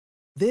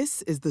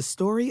This is the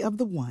story of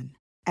the one.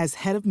 As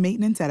head of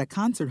maintenance at a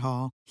concert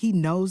hall, he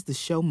knows the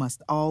show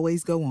must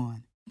always go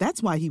on.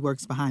 That's why he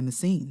works behind the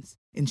scenes,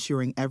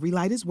 ensuring every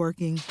light is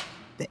working,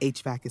 the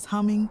HVAC is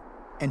humming,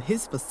 and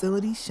his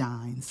facility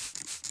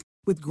shines.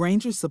 With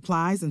Grainger's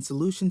supplies and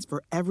solutions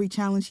for every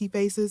challenge he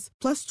faces,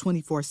 plus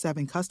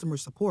 24/7 customer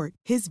support,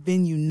 his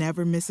venue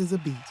never misses a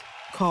beat.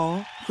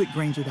 Call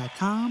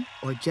quickgrainger.com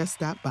or just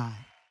stop by.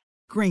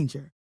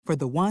 Grainger, for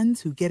the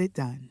ones who get it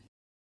done.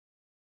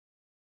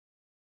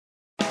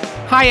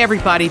 Hi,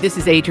 everybody. This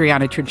is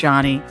Adriana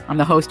Trajani. I'm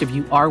the host of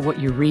You Are What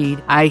You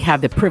Read. I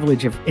have the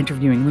privilege of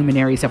interviewing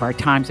luminaries of our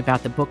times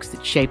about the books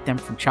that shaped them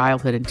from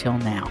childhood until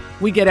now.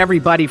 We get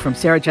everybody from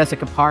Sarah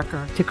Jessica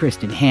Parker to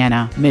Kristen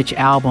Hanna, Mitch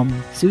Albom,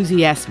 Susie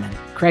Essman,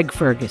 Craig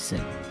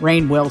Ferguson,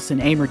 Rainn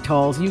Wilson, Amor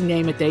Tolls, you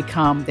name it, they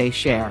come, they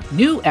share.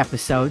 New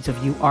episodes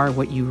of You Are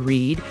What You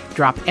Read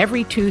drop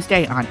every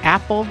Tuesday on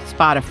Apple,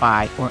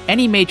 Spotify, or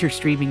any major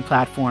streaming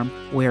platform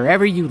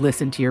wherever you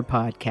listen to your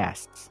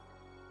podcasts.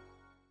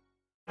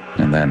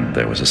 And then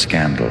there was a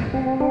scandal.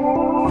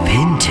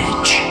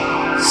 Vintage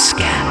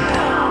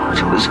scandal.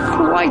 It was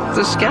quite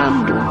the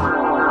scandal.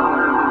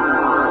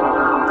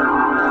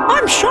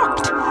 I'm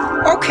shocked.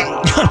 Okay.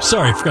 I'm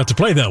sorry, I forgot to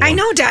play that one. I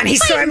know, Donnie.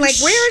 So I'm like,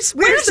 where's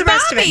the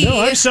rest of it?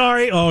 No, I'm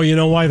sorry. Oh, you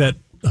know why that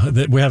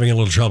we're having a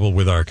little trouble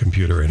with our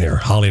computer in here.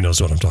 Holly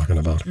knows what I'm talking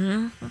about.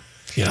 Mm-hmm.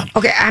 Yeah.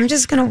 Okay, I'm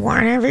just going to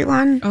warn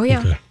everyone. Oh, yeah.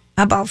 Okay.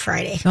 About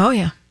Friday. Oh,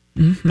 yeah.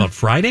 Mm-hmm. About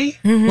Friday?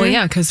 Mm-hmm. Well,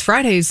 yeah, because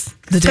Friday's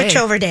the day.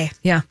 Switchover day.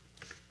 Yeah.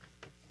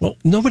 Well,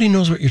 nobody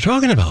knows what you're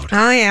talking about.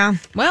 Oh, yeah.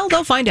 Well,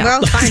 they'll find out.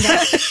 We'll find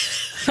out.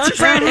 On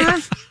Friday.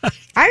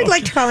 I would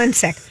like to call in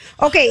sick.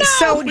 Okay,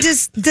 so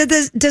does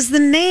the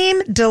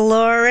name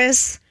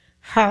Dolores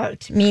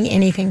Hart mean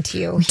anything to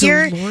you?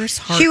 Dolores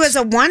Hart. She was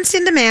a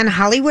once-in-demand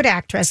Hollywood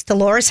actress.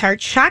 Dolores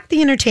Hart shocked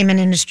the entertainment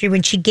industry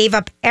when she gave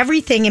up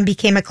everything and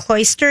became a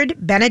cloistered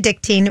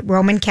Benedictine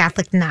Roman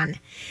Catholic nun.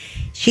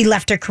 She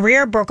left her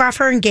career, broke off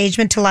her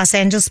engagement to Los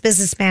Angeles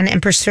businessman,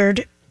 and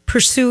pursued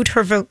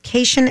her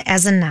vocation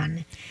as a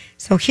nun.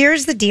 So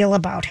here's the deal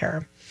about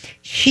her.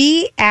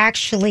 She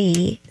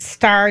actually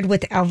starred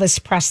with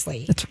Elvis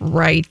Presley. That's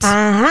right.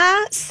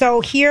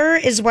 So here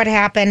is what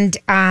happened.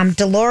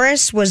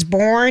 Dolores was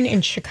born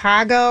in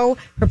Chicago.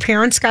 Her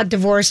parents got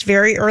divorced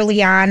very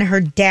early on. Her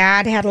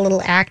dad had a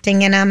little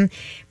acting in him,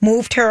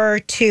 moved her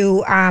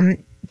to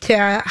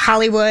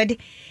Hollywood.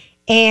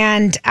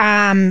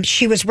 And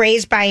she was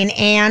raised by an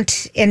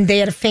aunt, and they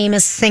had a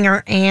famous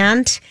singer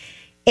aunt.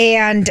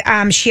 And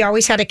she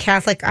always had a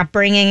Catholic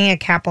upbringing. A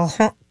couple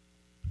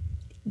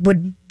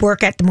would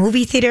work at the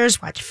movie theaters,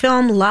 watch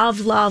film,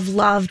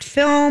 loved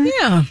film.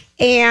 Yeah.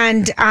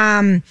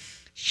 And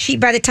she,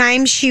 by the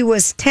time she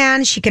was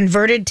 10, she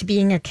converted to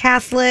being a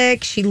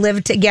Catholic. She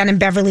lived again in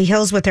Beverly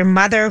Hills with her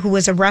mother, who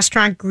was a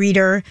restaurant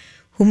greeter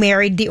who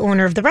married the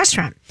owner of the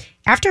restaurant.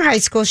 After high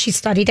school, she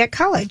studied at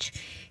college.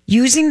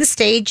 Using the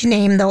stage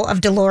name, though,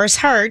 of Dolores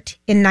Hart,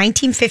 in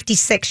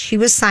 1956, she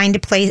was signed to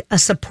play a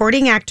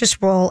supporting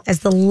actress role as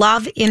the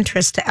love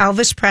interest to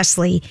Elvis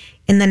Presley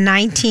in the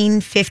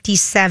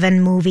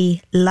 1957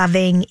 movie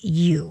Loving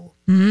You.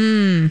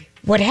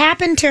 What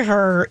happened to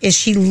her is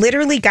she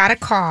literally got a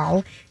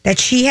call that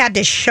she had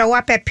to show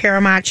up at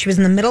Paramount. She was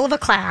in the middle of a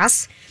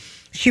class.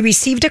 She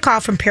received a call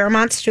from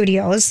Paramount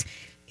Studios.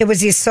 It was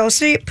the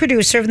associate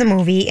producer of the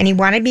movie, and he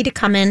wanted me to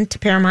come in to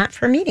Paramount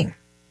for a meeting.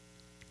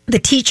 The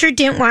teacher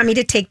didn't want me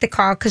to take the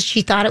call because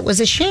she thought it was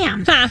a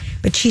sham,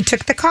 but she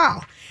took the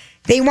call.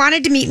 They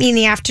wanted to meet me in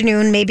the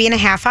afternoon, maybe in a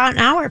half an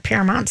hour,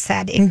 Paramount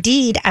said.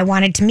 Indeed, I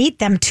wanted to meet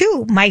them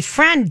too. My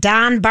friend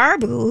Don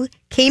Barbu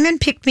came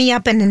and picked me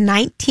up in a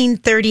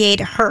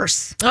 1938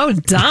 hearse. Oh,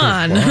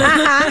 Don.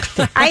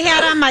 I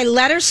had on my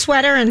leather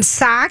sweater and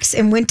socks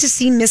and went to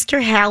see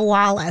Mr. Hal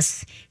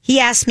Wallace. He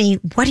asked me,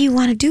 "What do you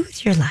want to do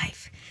with your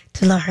life,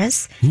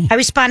 Dolores?" I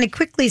responded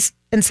quickly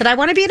and said, "I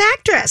want to be an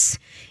actress."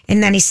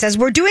 And then he says,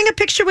 "We're doing a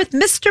picture with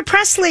Mr.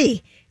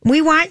 Presley.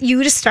 We want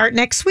you to start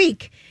next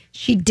week."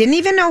 She didn't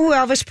even know who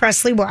Elvis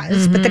Presley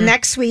was, but the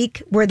next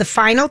week were the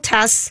final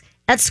tests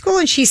at school.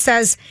 And she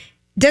says,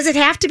 "Does it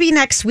have to be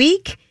next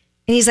week?"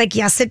 And he's like,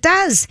 "Yes, it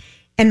does."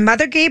 And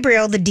Mother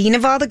Gabriel, the dean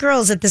of all the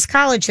girls at this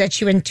college that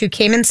she went to,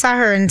 came and saw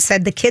her and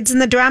said, "The kids in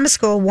the drama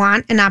school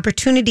want an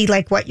opportunity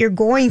like what you're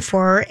going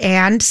for,"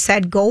 and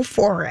said, "Go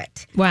for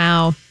it."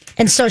 Wow.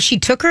 And so she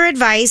took her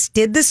advice,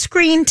 did the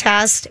screen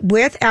test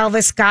with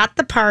Elvis, got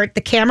the part.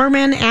 The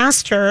cameraman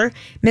asked her,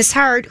 "Miss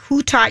Hart,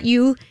 who taught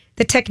you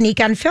the technique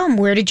on film?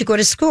 Where did you go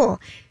to school?"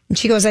 And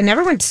she goes, "I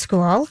never went to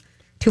school."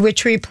 To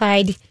which he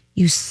replied,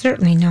 "You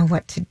certainly know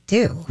what to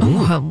do."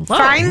 Oh, hello.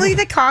 Finally,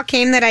 the call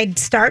came that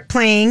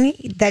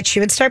she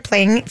would start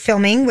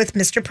filming with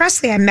Mr.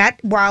 Presley. I met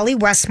Wally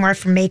Westmore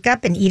from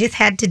makeup, and Edith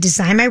had to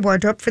design my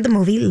wardrobe for the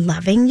movie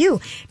Loving You.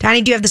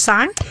 Donnie, do you have the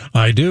song?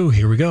 I do.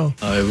 Here we go.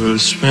 I will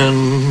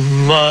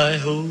spend my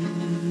whole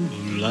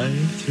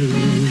life through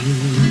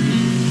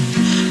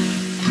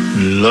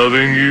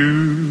loving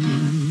you,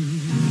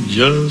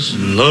 just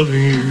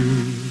loving you.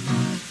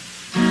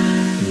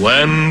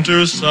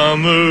 Winter,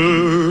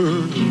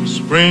 summer,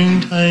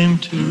 springtime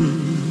too.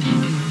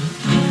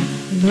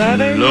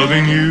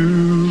 Loving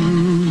you.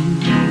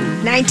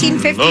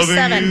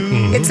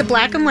 1957. It's a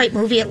black and white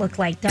movie, it looked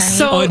like, Donnie.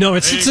 So Oh, no,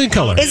 it's in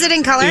color. Is it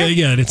in color?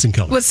 Yeah, it's in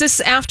color. was this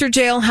after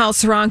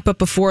Jailhouse Rock, but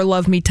before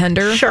Love Me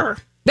Tender? Sure.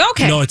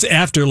 Okay. No, it's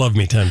after Love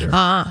Me Tender.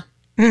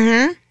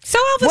 So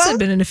Elvis had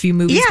been in a few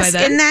movies by Yes,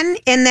 then.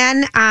 and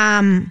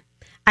then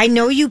I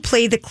know you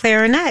play the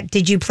clarinet.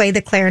 Did you play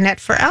the clarinet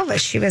for Elvis?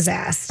 She was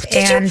asked.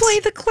 Did you play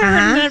the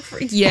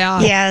clarinet?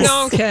 Yeah.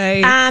 Yes.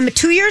 Okay.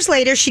 2 years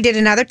later, she did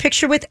another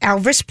picture with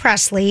Elvis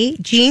Presley.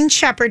 Jean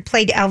Shepherd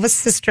played Elvis'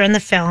 sister in the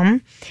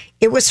film.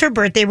 It was her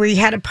birthday. We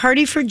had a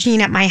party for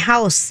Jean at my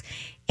house,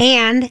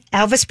 and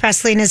Elvis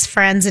Presley and his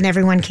friends and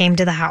everyone came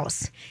to the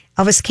house.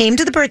 Elvis came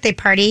to the birthday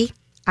party.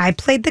 I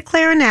played the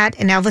clarinet,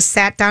 and Elvis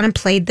sat down and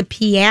played the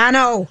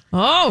piano.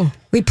 Oh.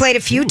 We played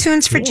a few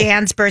tunes for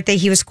Jan's birthday.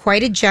 He was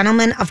quite a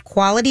gentleman of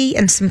quality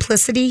and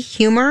simplicity,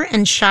 humor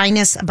and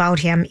shyness about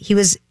him.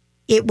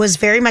 It was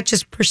very much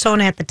his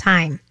persona at the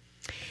time.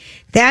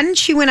 Then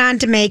she went on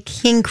to make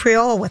King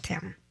Creole with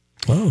him.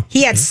 Oh,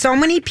 He had so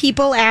many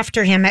people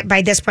after him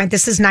by this point.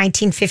 This is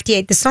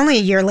 1958. This is only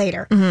a year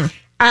later.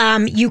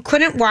 You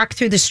couldn't walk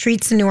through the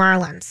streets in New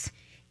Orleans.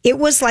 It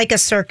was like a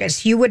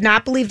circus. You would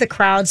not believe the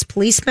crowds.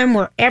 Policemen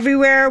were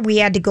everywhere. We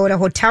had to go to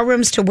hotel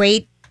rooms to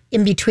wait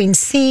in between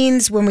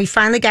scenes. When we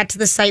finally got to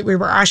the site, we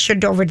were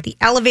ushered over to the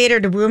elevator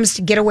to rooms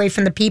to get away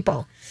from the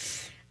people.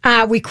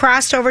 We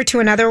crossed over to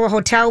another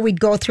hotel.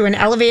 We'd go through an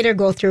elevator,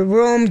 go through a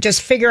room,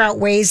 just figure out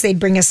ways. They'd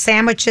bring us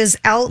sandwiches.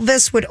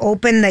 Elvis would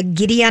open the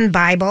Gideon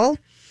Bible,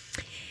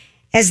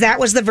 as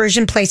that was the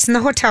version placed in the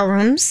hotel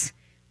rooms.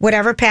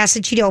 Whatever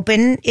passage he'd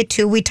open it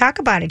to, we'd talk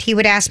about it. He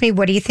would ask me,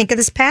 what do you think of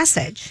this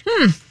passage?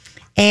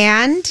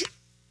 And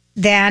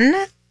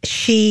then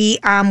she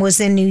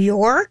was in New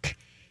York,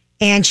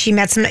 and she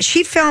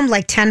filmed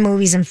like 10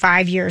 movies in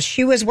 5 years.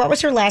 What was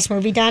her last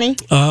movie, Donnie?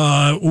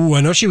 I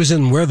know she was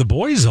in Where the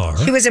Boys Are.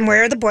 She was in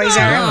Where the Boys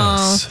Are.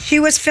 Yes. She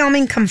was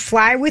filming Come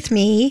Fly With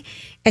Me,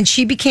 and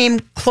she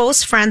became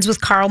close friends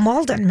with Carl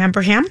Malden.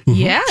 Remember him?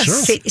 Yes.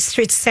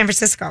 Streets of San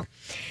Francisco,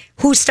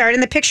 who starred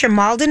in the picture.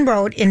 Malden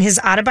wrote in his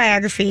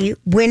autobiography,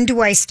 When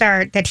Do I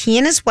Start?, that he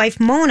and his wife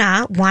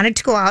Mona wanted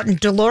to go out, and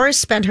Dolores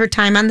spent her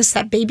time on the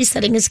set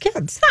babysitting his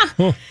kids.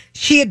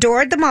 She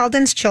adored the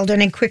Malden's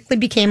children and quickly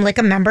became like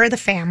a member of the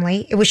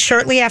family. It was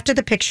shortly after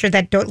the picture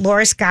that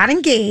Dolores got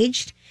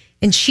engaged,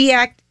 and she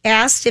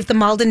asked if the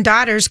Malden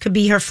daughters could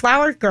be her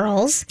flower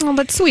girls. Oh,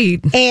 that's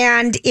sweet.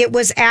 And it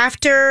was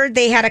after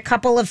they had a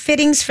couple of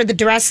fittings for the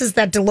dresses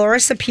that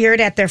Dolores appeared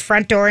at their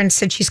front door and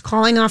said she's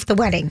calling off the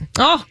wedding.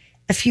 Oh.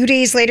 A few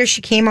days later,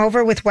 she came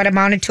over with what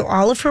amounted to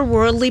all of her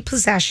worldly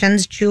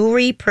possessions,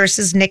 jewelry,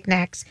 purses,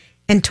 knickknacks,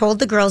 and told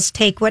the girls,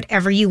 take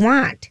whatever you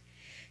want.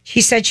 She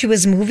said she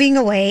was moving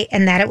away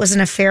and that it was an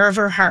affair of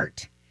her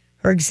heart.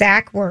 Her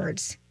exact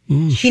words.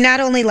 She not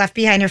only left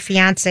behind her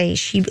fiancé,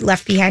 she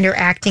left behind her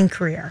acting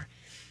career.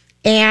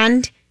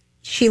 And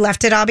she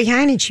left it all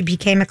behind and she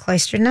became a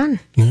cloistered nun.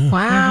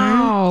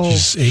 Wow.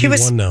 She's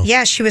 81 now.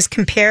 Yeah, she was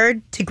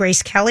compared to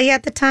Grace Kelly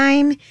at the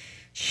time.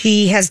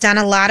 She has done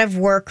a lot of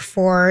work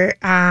for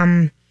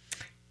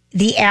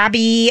the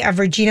Abbey of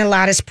Regina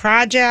Lata's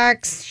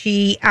projects.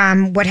 She,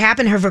 what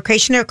happened, her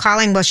vocation, her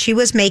calling, well, she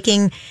was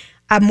making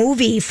a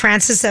movie,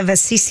 Francis of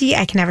Assisi.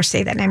 I can never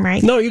say that name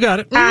right. No, you got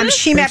it.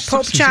 She met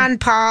Pope John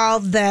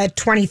Paul the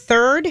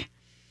 23rd,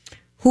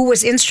 who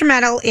was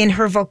instrumental in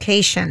her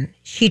vocation.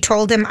 She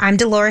told him, I'm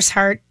Dolores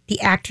Hart,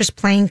 the actress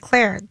playing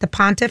Claire. The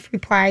pontiff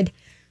replied,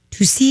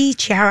 Tu si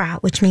Chiara,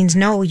 which means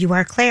no, you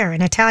are Claire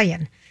in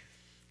Italian.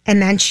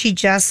 And then she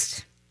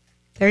just,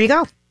 there you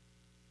go.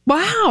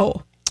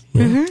 Wow.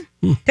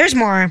 There's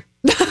more.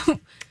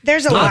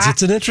 There's a lot.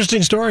 It's an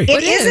interesting story.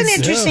 It is an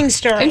interesting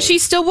story. And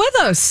she's still with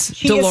us,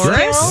 She Dolores.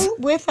 is still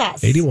with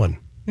us. 81.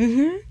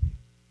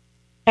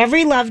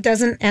 Every love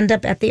doesn't end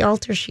up at the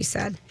altar, she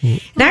said.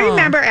 And I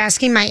remember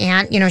asking my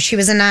aunt, she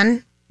was a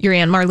nun. Your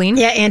Aunt Marlene?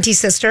 Yeah, auntie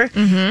sister.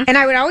 And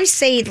I would always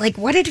say, like,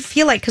 what did it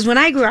feel like? Because when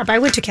I grew up, I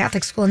went to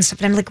Catholic school and stuff.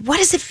 And I'm like, what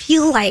does it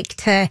feel like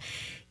to,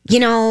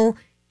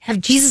 have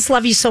Jesus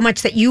love you so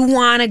much that you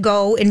want to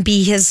go and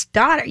be his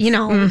daughter?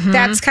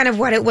 That's kind of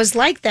what it was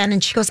like then.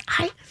 And she goes,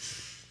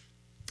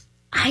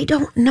 I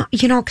don't know,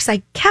 because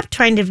I kept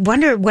trying to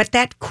wonder what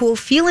that cool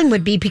feeling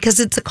would be because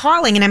it's a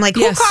calling. And I'm like,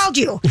 who called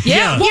you?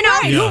 Yeah. And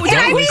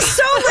I was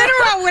so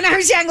literal when I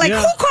was young, like,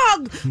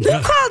 who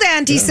called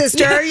Auntie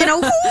Sister?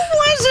 Who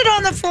was it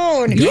on the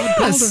phone?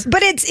 Yes.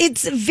 But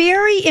it's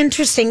very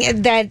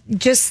interesting that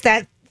just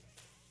that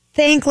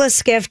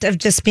thankless gift of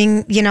just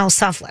being,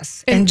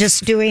 selfless and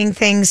just doing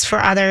things for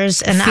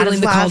others and out Feeling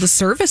of the love. call to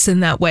service in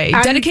that way.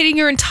 Dedicating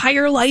your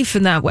entire life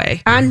in that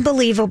way.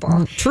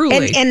 Unbelievable.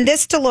 Truly. And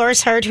this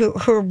Dolores Hart, who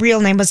her real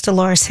name was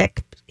Dolores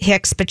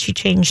Hicks, but she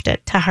changed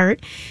it to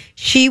Hart.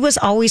 She was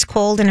always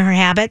cold in her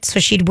habit, so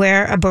she'd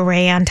wear a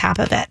beret on top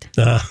of it.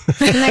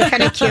 Isn't that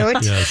kind of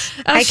cute?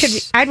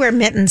 Yes. I'd wear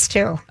mittens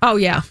too. Oh,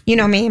 yeah. You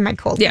know me and my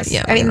coldness.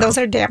 Yeah, I mean, those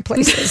are damp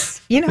places,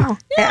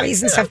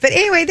 alleys and stuff. But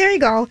anyway, there you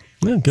go.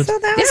 Yeah, good. So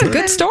that It's was a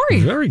good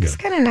story. Very good. It's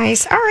kind of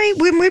nice. All right,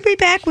 when we be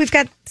back, we've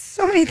got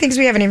so many things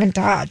we haven't even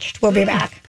touched. We'll be back.